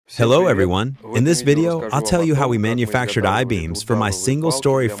Hello everyone! In this video, I'll tell you how we manufactured I-beams for my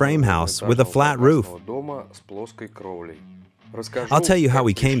single-story frame house with a flat roof. I'll tell you how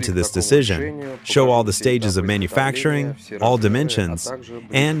we came to this decision, show all the stages of manufacturing, all dimensions,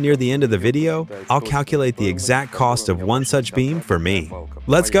 and near the end of the video, I'll calculate the exact cost of one such beam for me.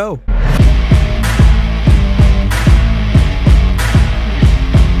 Let's go!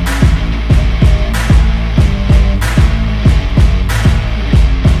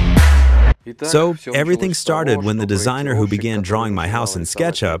 So, everything started when the designer who began drawing my house in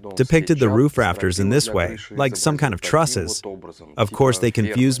SketchUp depicted the roof rafters in this way, like some kind of trusses. Of course, they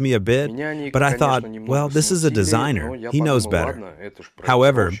confused me a bit, but I thought, well, this is a designer, he knows better.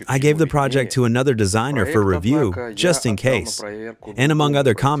 However, I gave the project to another designer for review, just in case. And among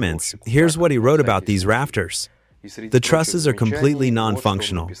other comments, here's what he wrote about these rafters. The trusses are completely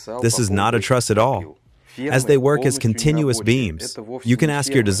non-functional. This is not a truss at all, as they work as continuous beams. You can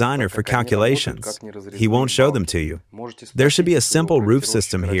ask your designer for calculations. He won't show them to you. There should be a simple roof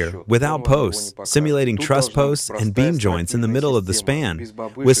system here, without posts, simulating truss posts and beam joints in the middle of the span,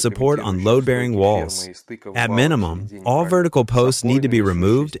 with support on load-bearing walls. At minimum, all vertical posts need to be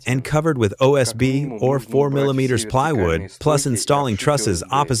removed and covered with OSB or 4 mm plywood, plus installing trusses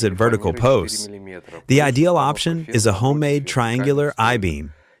opposite vertical posts. The ideal option is a homemade triangular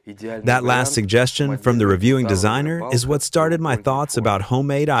I-beam. That last suggestion from the reviewing designer is what started my thoughts about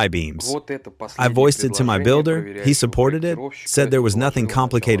homemade I-beams. I voiced it to my builder, he supported it, said there was nothing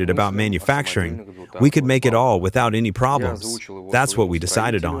complicated about manufacturing, we could make it all without any problems. That's what we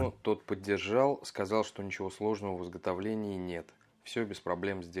decided on.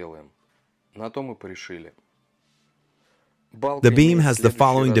 The beam has the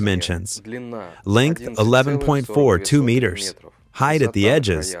following dimensions: length 11.42 meters. Height at the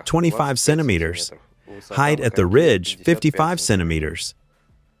edges, 25 centimeters. Height at the ridge, 55 centimeters.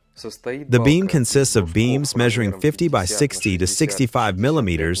 The beam consists of beams measuring 50 by 60 to 65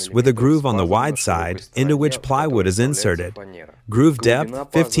 millimeters with a groove on the wide side into which plywood is inserted. Groove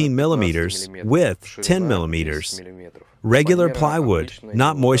depth, 15 millimeters. Width, 10 millimeters. Regular plywood,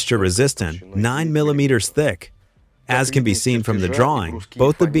 not moisture resistant, 9 millimeters thick. As can be seen from the drawing,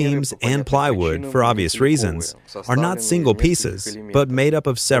 both the beams and plywood, for obvious reasons, are not single pieces, but made up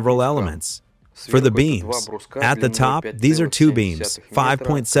of several elements. For the beams, at the top, these are two beams,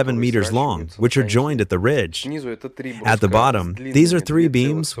 5.7 meters long, which are joined at the ridge. At the bottom, these are three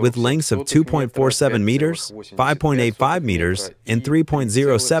beams with lengths of 2.47 meters, 5.85 meters, and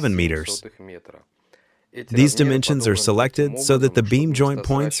 3.07 meters. These dimensions are selected so that the beam joint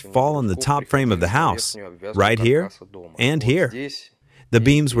points fall on the top frame of the house, right here and here. The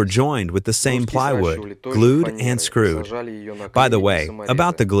beams were joined with the same plywood, glued and screwed. By the way,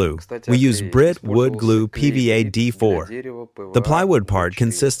 about the glue, we use Brit Wood Glue PVA D4. The plywood part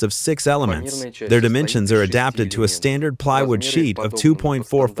consists of 6 elements. Their dimensions are adapted to a standard plywood sheet of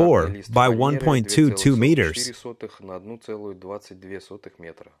 2.44 by 1.22 meters.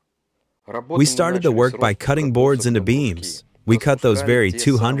 We started the work by cutting boards into beams. We cut those very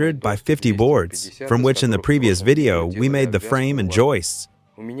 200 by 50 boards, from which in the previous video we made the frame and joists.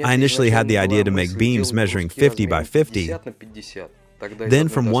 I initially had the idea to make beams measuring 50 by 50. Then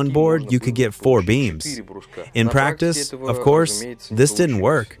from one board you could get 4 beams. In practice, of course, this didn't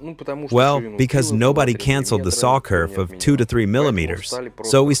work. Well, because nobody canceled the saw kerf of 2 to 3 millimeters.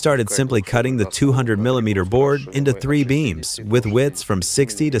 So we started simply cutting the 200 millimeter board into 3 beams with widths from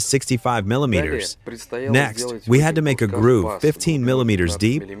 60 to 65 millimeters. Next, we had to make a groove 15 millimeters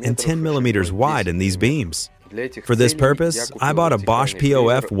deep and 10 millimeters wide in these beams. For this purpose, I bought a Bosch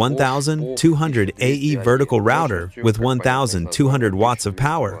POF 1200 AE vertical router with 1200 watts of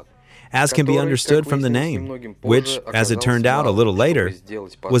power, as can be understood from the name, which, as it turned out a little later,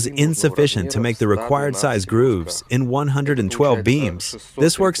 was insufficient to make the required size grooves in 112 beams.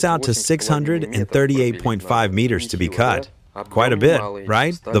 This works out to 638.5 meters to be cut. Quite a bit,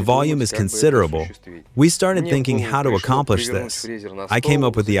 right? The volume is considerable. We started thinking how to accomplish this. I came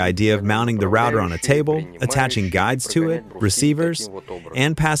up with the idea of mounting the router on a table, attaching guides to it, receivers,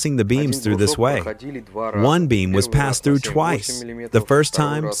 and passing the beams through this way. One beam was passed through twice. The first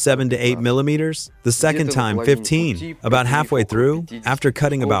time, 7 to 8 millimeters. The second time, 15. About halfway through, after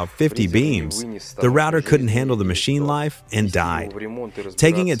cutting about 50 beams, the router couldn't handle the machine life and died.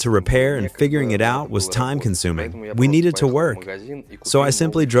 Taking it to repair and figuring it out was time-consuming. We needed to work. So I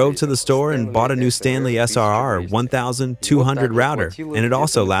simply drove to the store and bought a new Stanley SRR 1200 router, and it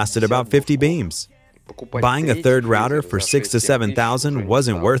also lasted about 50 beams. Buying a third router for 6,000 to 7,000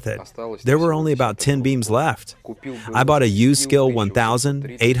 wasn't worth it. There were only about 10 beams left. I bought a U-Skill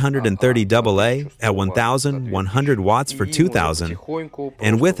 1830 AA at 1,100 watts for 2,000,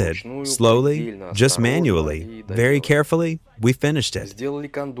 and with it, slowly, just manually, very carefully, we finished it.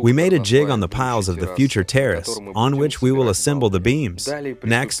 We made a jig on the piles of the future terrace, on which we will assemble the beams.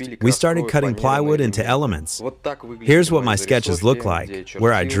 Next, we started cutting plywood into elements. Here's what my sketches look like,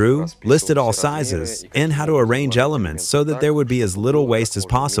 where I drew, listed all sizes, and how to arrange elements so that there would be as little waste as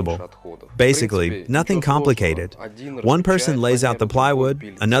possible. Basically, nothing complicated. One person lays out the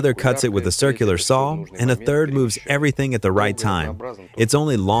plywood, another cuts it with a circular saw, and a third moves everything at the right time. It's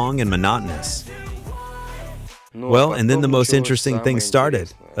only long and monotonous. Well, and then the most interesting thing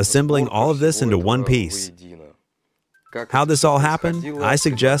started, assembling all of this into one piece. How this all happened, I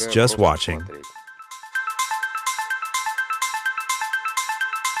suggest just watching.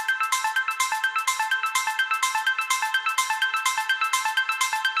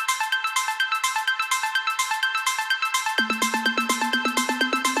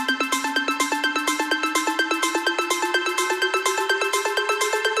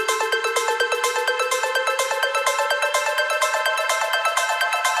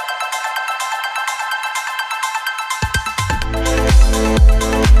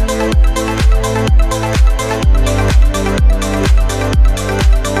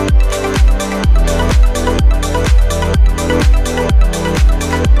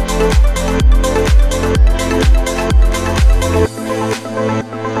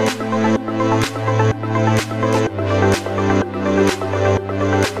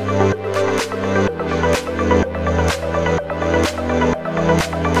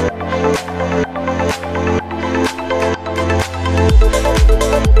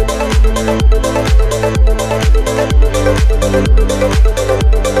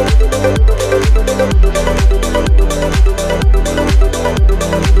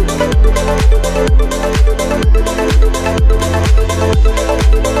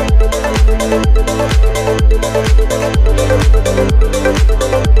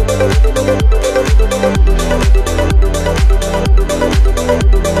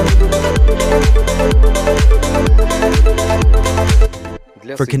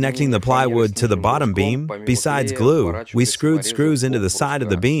 For connecting the plywood to the bottom beam, besides glue, we screwed screws into the side of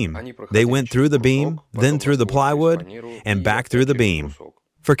the beam. They went through the beam, then through the plywood, and back through the beam.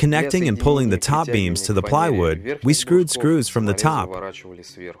 For connecting and pulling the top beams to the plywood, we screwed screws from the top.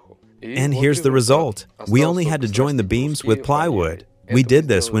 And here's the result. We only had to join the beams with plywood. We did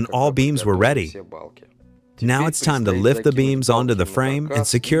this when all beams were ready. Now it's time to lift the beams onto the frame and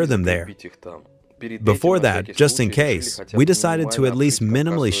secure them there. Before that, just in case, we decided to at least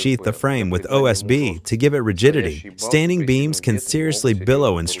minimally sheath the frame with OSB to give it rigidity. Standing beams can seriously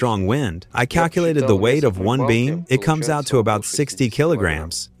billow in strong wind. I calculated the weight of one beam. It comes out to about 60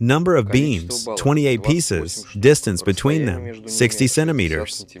 kilograms. Number of beams, 28 pieces. Distance between them, 60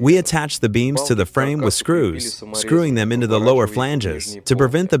 centimeters. We attached the beams to the frame with screws, screwing them into the lower flanges. To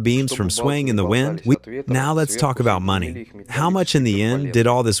prevent the beams from swaying in the wind, Now let's talk about money. How much in the end did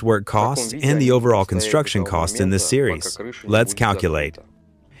all this work cost and the overall construction cost in this series? Let's calculate.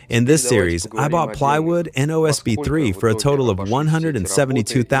 In this series, I bought plywood and OSB3 for a total of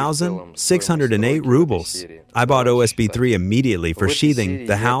 172,608 rubles. I bought OSB3 immediately for sheathing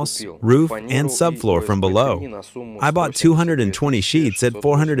the house, roof, and subfloor from below. I bought 220 sheets at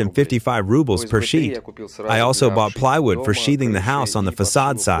 455 rubles per sheet. I also bought plywood for sheathing the house on the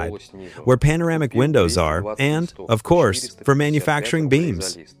facade side, where panoramic windows are, and, of course, for manufacturing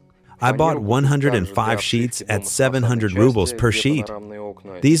beams. I bought 105 sheets at 700 rubles per sheet.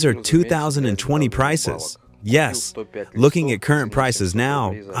 These are 2020 prices. Yes, looking at current prices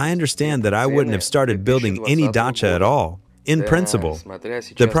now, I understand that I wouldn't have started building any dacha at all. In principle,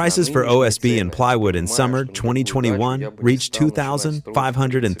 the prices for OSB and plywood in summer 2021 reached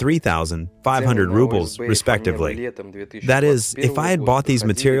 2,500 and 3,500 rubles, respectively. That is, if I had bought these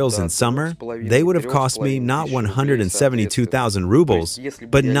materials in summer, they would have cost me not 172,000 rubles,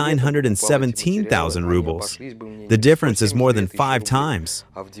 but 917,000 rubles. The difference is more than 5 times.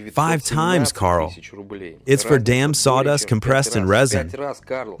 5 times, Carl. It's for damn sawdust compressed in resin.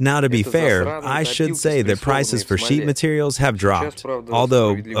 Now, to be fair, I should say that prices for sheet materials have dropped,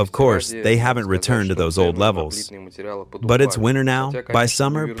 although, of course, they haven't returned to those old levels. But it's winter now. By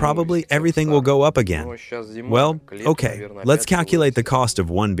summer, probably everything will go up again. Well, okay, let's calculate the cost of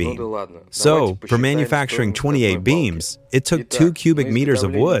one beam. So, for manufacturing 28 beams, it took 2 cubic meters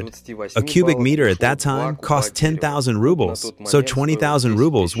of wood. A cubic meter at that time cost 10,000 rubles, so 20,000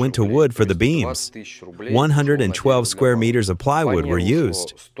 rubles went to wood for the beams. 112 square meters of plywood were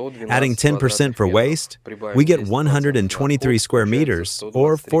used. Adding 10% for waste, we get 123 square meters,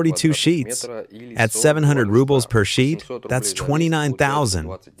 or 42 sheets. At 700 rubles per sheet, that's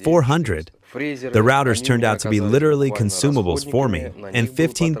 29,400. The routers turned out to be literally consumables for me, and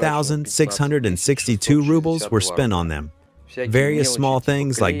 15,662 rubles were spent on them. Various small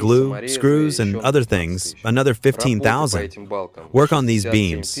things like glue, screws, and other things, another 15,000. Work on these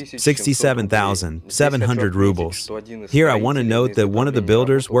beams, 67,700 rubles. Here I want to note that one of the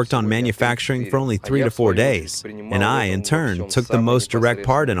builders worked on manufacturing for only 3 to 4 days, and I, in turn, took the most direct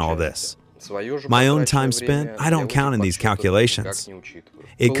part in all this. My own time spent, I don't count in these calculations.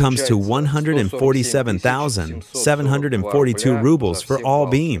 It comes to 147,742 rubles for all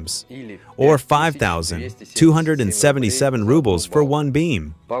beams, or 5,277 rubles for one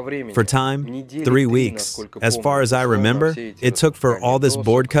beam. For time, 3 weeks. As far as I remember, it took for all this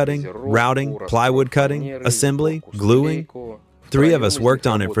board cutting, routing, plywood cutting, assembly, gluing. 3 of us worked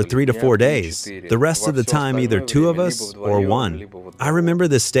on it for 3 to 4 days. The rest of the time, either 2 of us or 1. I remember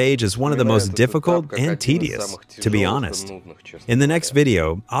this stage as one of the most difficult and tedious, to be honest. In the next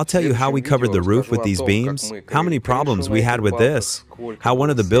video, I'll tell you how we covered the roof with these beams, how many problems we had with this, how one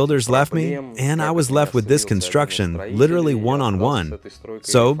of the builders left me, and I was left with this construction, literally one-on-one.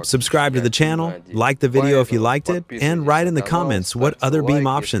 So, subscribe to the channel, like the video if you liked it, and write in the comments what other beam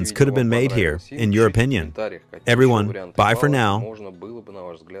options could have been made here, in your opinion. Everyone, bye for now.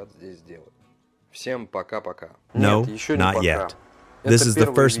 No, not yet. This is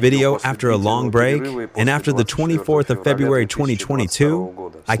the first video after a long break, and after the 24th of February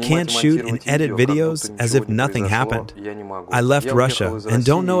 2022, I can't shoot and edit videos as if nothing happened. I left Russia and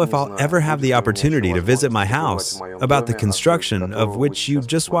don't know if I'll ever have the opportunity to visit my house about the construction of which you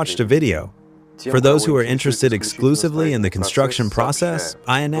just watched a video. For those who are interested exclusively in the construction process,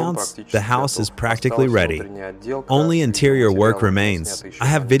 I announce the house is practically ready. Only interior work remains. I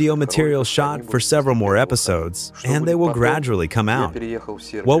have video material shot for several more episodes, and they will gradually come out.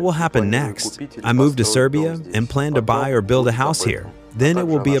 What will happen next? I move to Serbia and plan to buy or build a house here. Then it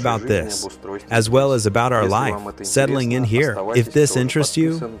will be about this, as well as about our life, settling in here. If this interests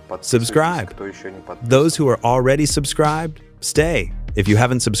you, subscribe. Those who are already subscribed, stay. If you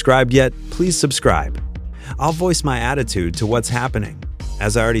haven't subscribed yet, please subscribe. I'll voice my attitude to what's happening.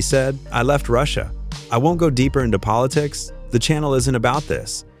 As I already said, I left Russia. I won't go deeper into politics. The channel isn't about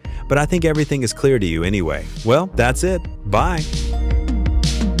this. But I think everything is clear to you anyway. Well, that's it. Bye.